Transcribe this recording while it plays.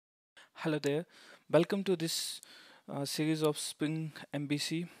Hello there. Welcome to this series of Spring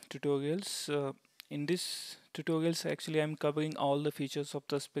MVC tutorials. In this tutorials, actually, I'm covering all the features of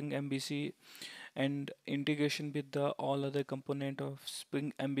the Spring MVC and integration with the all other component of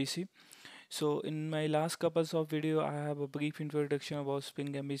Spring MVC. So, in my last couples of video, I have a brief introduction about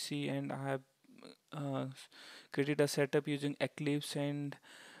Spring MVC and I have uh, created a setup using Eclipse and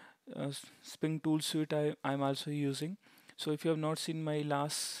Spring Tool Suite I'm also using. So if you have not seen my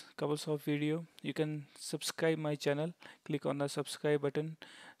last couple of video, you can subscribe my channel. Click on the subscribe button,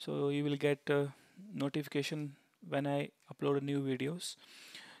 so you will get notification when I upload new videos.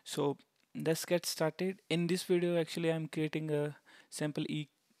 So let's get started. In this video, actually, I'm creating a sample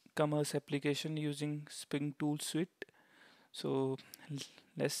e-commerce application using Spring Tool Suite. So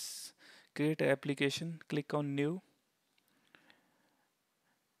let's create an application. Click on New.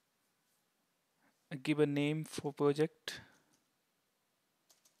 Give a name for project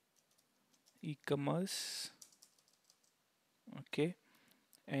e-commerce. Okay,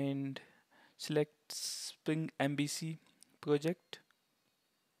 and select Spring MVC project.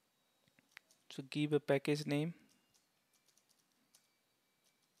 So give a package name.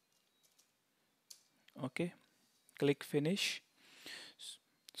 Okay, click finish.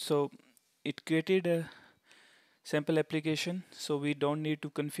 So it created a sample application, so we don't need to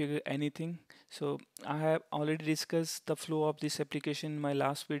configure anything. So I have already discussed the flow of this application in my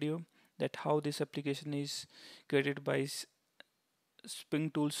last video, that how this application is created by Spring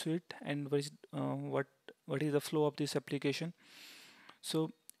Tool Suite and what is the flow of this application.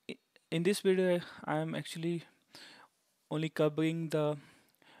 So in this video I am actually only covering the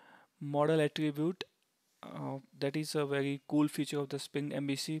model attribute. That is a very cool feature of the Spring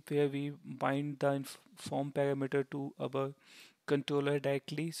MVC, where we bind the form parameter to our controller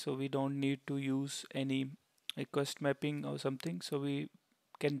directly, so we don't need to use any request mapping or something. So we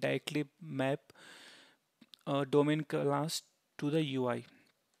can directly map a domain class to the UI.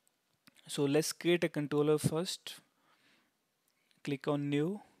 So let's create a controller first. Click on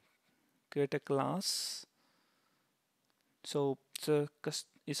new, create a class. So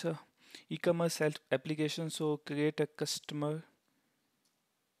it's a e-commerce application, so create a customer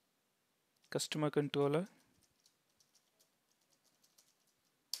controller.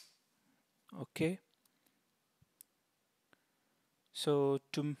 Okay, so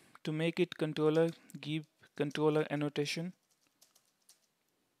to make it controller, give controller annotation.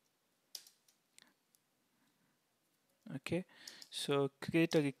 Okay, so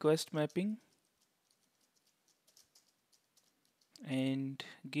create a request mapping and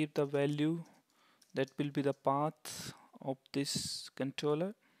give the value that will be the path of this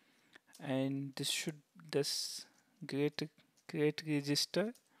controller, and this create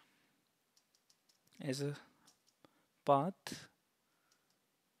register as a path,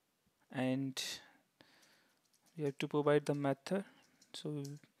 and we have to provide the method. So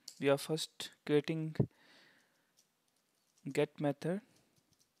we are first creating get method.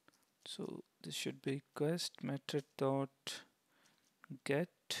 So this should be request method dot get.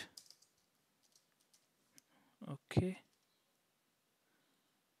 Okay,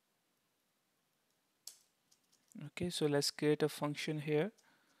 okay, so let's create a function here,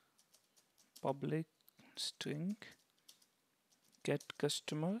 public string get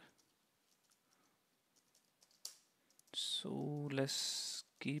customer. So let's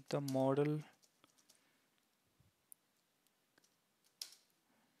keep the model.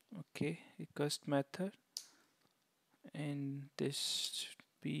 Okay, request method, and this should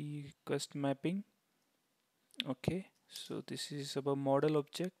be request mapping. Okay, so this is about model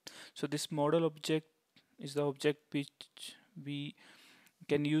object. So this model object is the object which we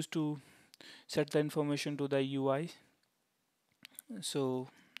can use to set the information to the UI. So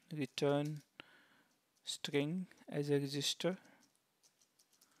return string as a register.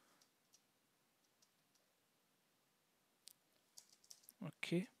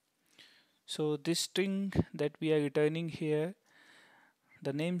 Okay, so this string that we are returning here,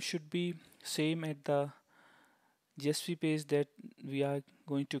 the name should be same at the JSP page that we are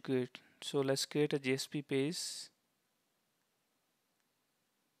going to create. So let's create a JSP page.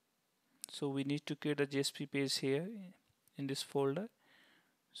 So we need to create a JSP page here in this folder.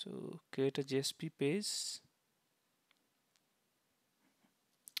 So create a JSP page,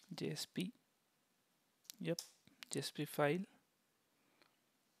 JSP, yep, JSP file.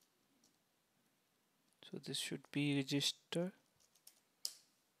 So this should be register.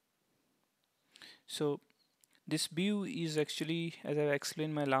 So this view is actually, as I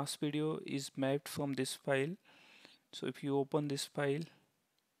explained in my last video, is mapped from this file. So if you open this file,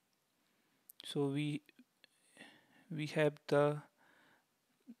 so we have the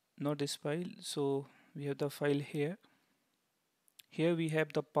not this file. So we have the file here. Here we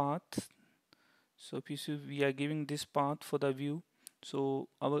have the path. So if you see, we are giving this path for the view. So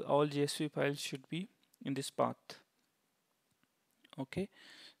our all JSP files should be in this path. Okay,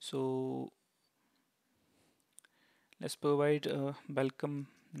 so let's provide a welcome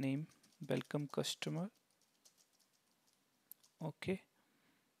name, welcome customer. Okay,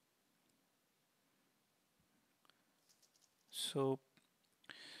 so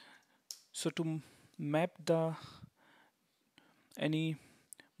to map the any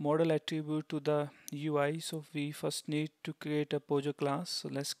model attribute to the UI, so we first need to create a Pojo class. So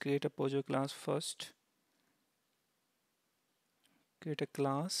let's create a Pojo class first. Create a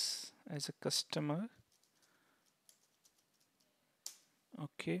class as a customer.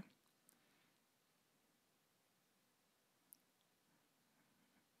 Okay.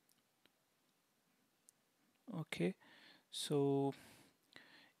 Okay, so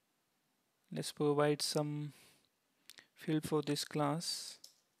let's provide some field for this class.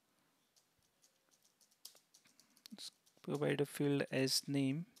 Let's provide a field as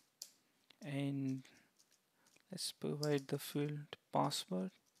name, and let's provide the field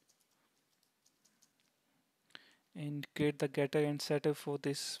password, and create the getter and setter for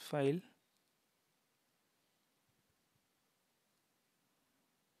this file.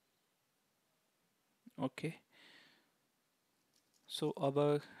 Okay, so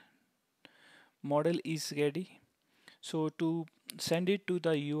our model is ready. So to send it to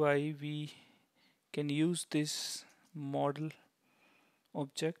the UI, we can use this model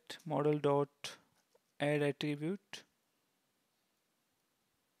object, model dot add attribute.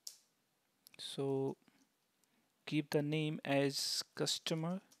 So keep the name as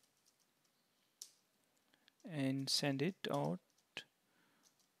customer and send it out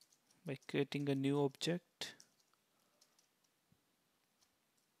by creating a new object.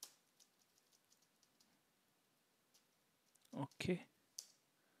 Okay,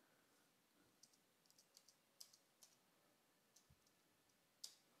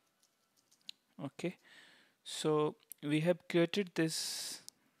 okay, so we have created this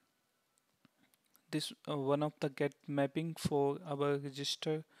one of the get mapping for our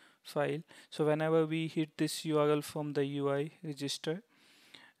register file. So whenever we hit this URL from the UI register,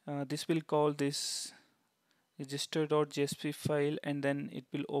 this will call this register.jsp file, and then it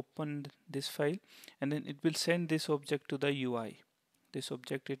will open this file, and then it will send this object to the UI. This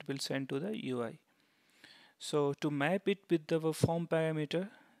object it will send to the UI. So to map it with our form parameter,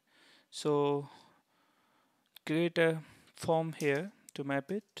 so create a form here to map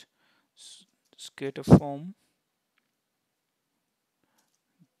it. Let's create a form,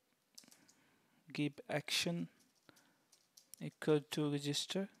 give action equal to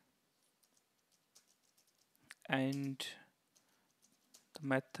register, and the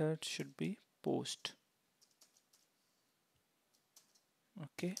method should be post.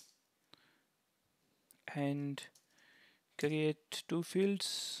 Okay, and create two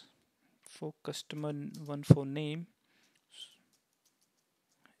fields for customer, one for name,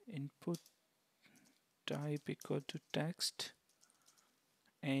 input type equal to text,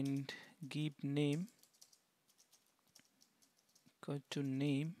 and give name equal to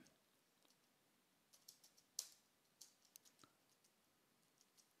name.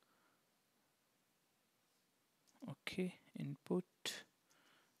 Okay, input,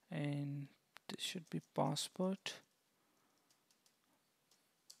 and this should be passport,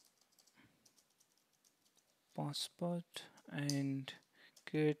 and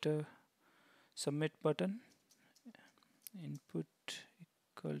create a submit button. Input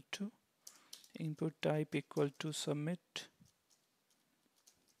equal to input type equal to submit.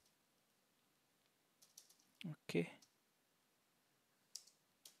 Okay,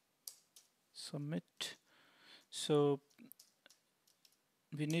 submit. So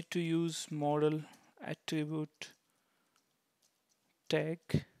we need to use model attribute tag,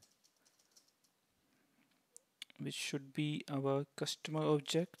 which should be our customer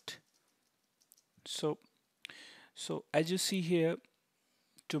object. So as you see here,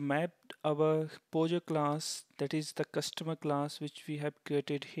 to map our Pojo class, that is the customer class which we have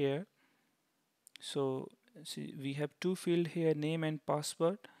created here. So see, we have two fields here, name and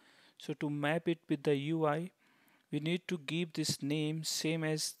password. So to map it with the UI, we need to give this name same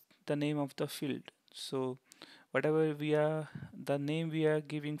as the name of the field. So whatever the name we are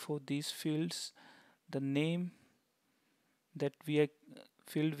giving for these fields, the name that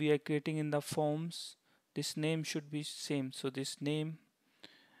field we are creating in the forms, this name should be same. So this name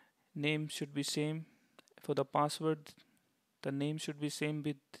should be same. For the password, the name should be same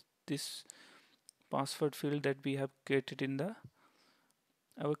with this password field that we have created in the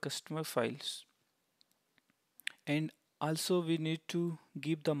our customer files. And also we need to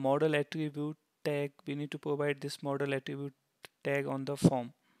give the model attribute tag. We need to provide this model attribute tag on the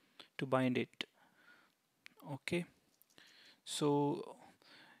form to bind it. Okay, so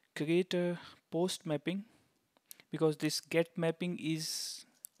create a post mapping, because this get mapping is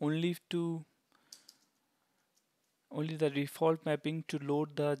only to only the default mapping to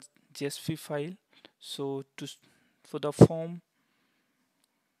load the JSP file. So for the form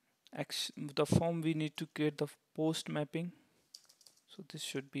we need to create the post mapping. So this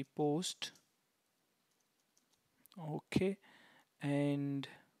should be post. Okay, and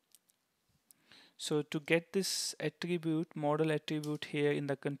so to get this attribute, model attribute here in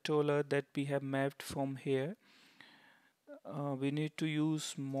the controller that we have mapped from here, we need to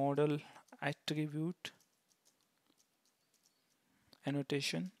use model attribute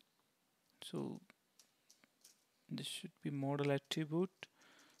annotation. So this should be model attribute,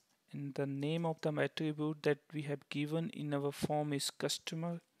 and the name of the attribute that we have given in our form is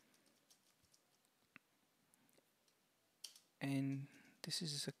customer, and this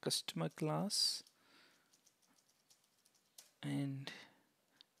is a customer class. And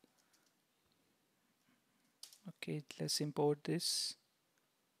okay, let's import this.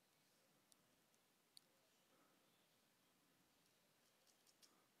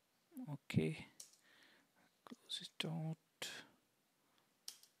 Okay, close it out.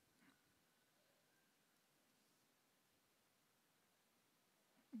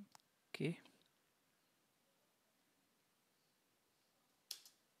 Okay,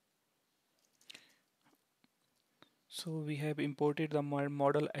 so we have imported the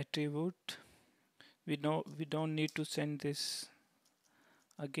model attribute. We don't need to send this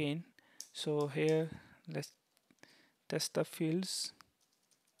again. So here let's test the fields.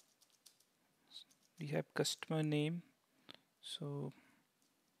 We have customer name, so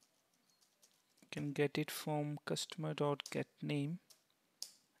you can get it from customer.getName,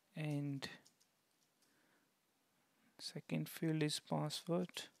 and second field is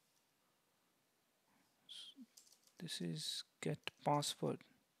password. This is get password.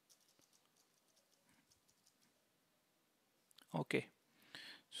 Okay,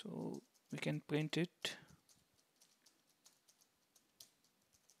 so we can print it.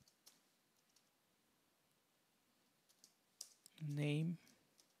 Name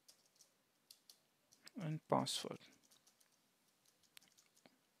and password.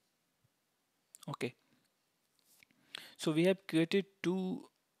 Okay, so we have created two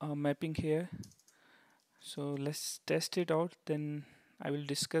mapping here. So let's test it out, then I will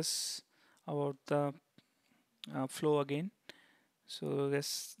discuss about the flow again. So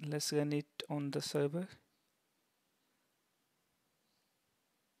let's run it on the server.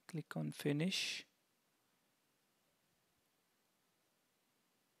 Click on finish.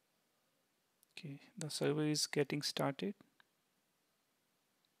 Okay, the server is getting started.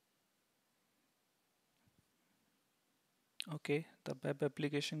 Okay, the web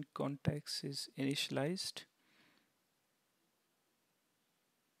application context is initialized.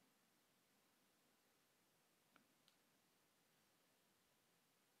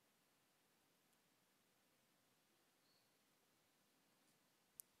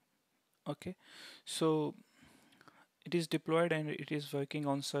 Okay, so it is deployed and it is working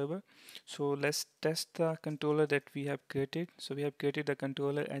on server. So let's test the controller that we have created. So we have created the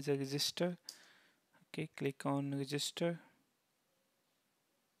controller as a register. Okay, click on register.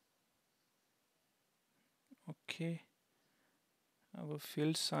 Okay, our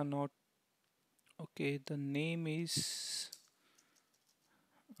fields are not okay. The name is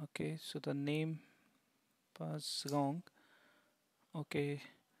okay, so the name was wrong. Okay,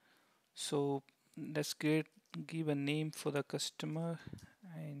 so let's give a name for the customer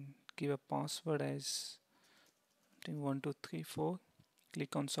and give a password as 1234.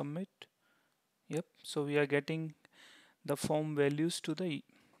 Click on submit. Yep, so we are getting the form values to the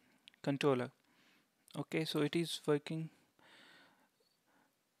controller. Okay, so it is working.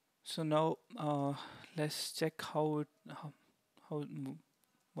 So now let's check how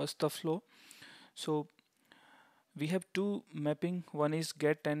was the flow. So we have two mapping, one is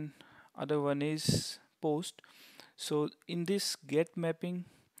get and other one is post. So in this get mapping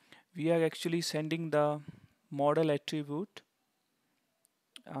we are actually sending the model attribute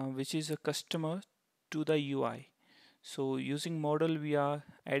which is a customer to the UI. So using model we are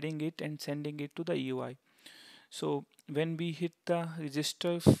adding it and sending it to the UI. So when we hit the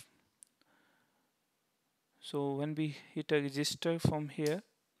register, so when we hit a register from here,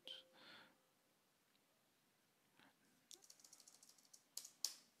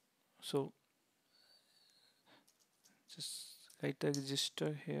 so just write the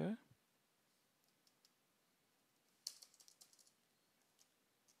register here.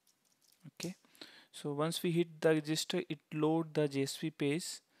 Okay, so once we hit the register, it load the JSP page.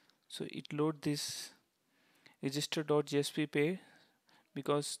 So it load this register.jsp page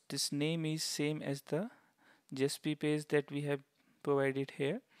because this name is same as the JSP page that we have provided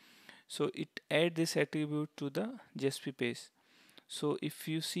here. So it add this attribute to the JSP page. So if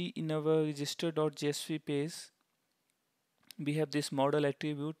you see in our register.jsp page, we have this model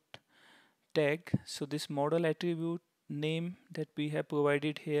attribute tag. So this model attribute name that we have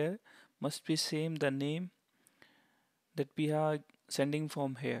provided here must be same the name that we are sending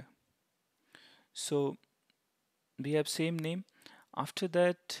from here. So we have same name. After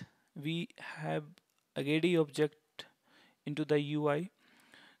that, we have a ready object into the UI.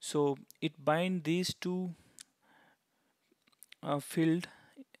 So it bind field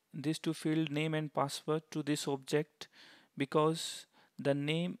these two field name and password to this object, because the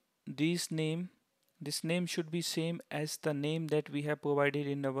name this name should be same as the name that we have provided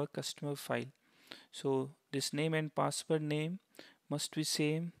in our customer file. So this name and password name must be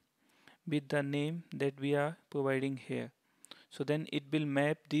same with the name that we are providing here. So then it will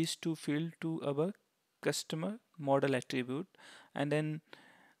map these two field to our customer model attribute, and then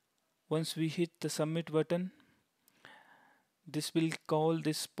once we hit the submit button, this will call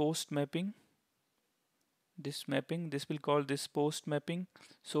this post mapping. This will call this post mapping.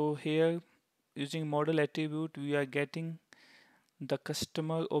 So here, using model attribute, we are getting the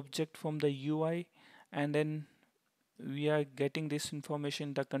customer object from the UI, and then we are getting this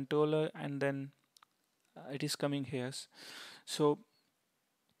information the controller, and then it is coming here. So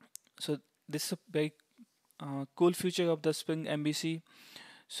this is a very cool feature of the Spring MVC.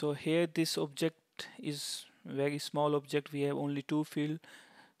 So here this object is very small object. We have only two field.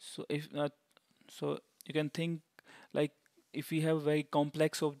 So if not, so you can think like if we have a very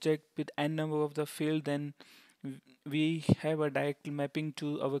complex object with n number of the field, then we have a direct mapping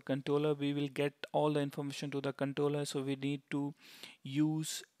to our controller. We will get all the information to the controller, so we need to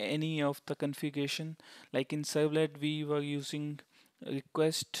use any of the configuration. Like in servlet, we were using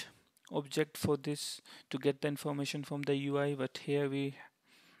request object for this to get the information from the UI, but here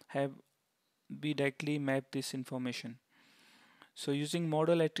have we directly map this information. So using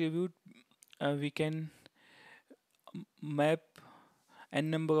model attribute, we can map n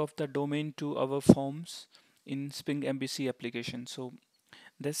number of the domain to our forms in Spring MVC application. So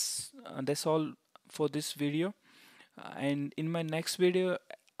that's all for this video. And in my next video,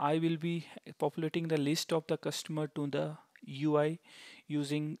 I will be populating the list of the customer to the UI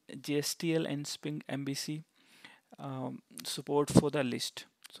using JSTL and Spring MVC support for the list.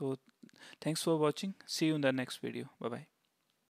 So thanks for watching. See you in the next video. Bye bye.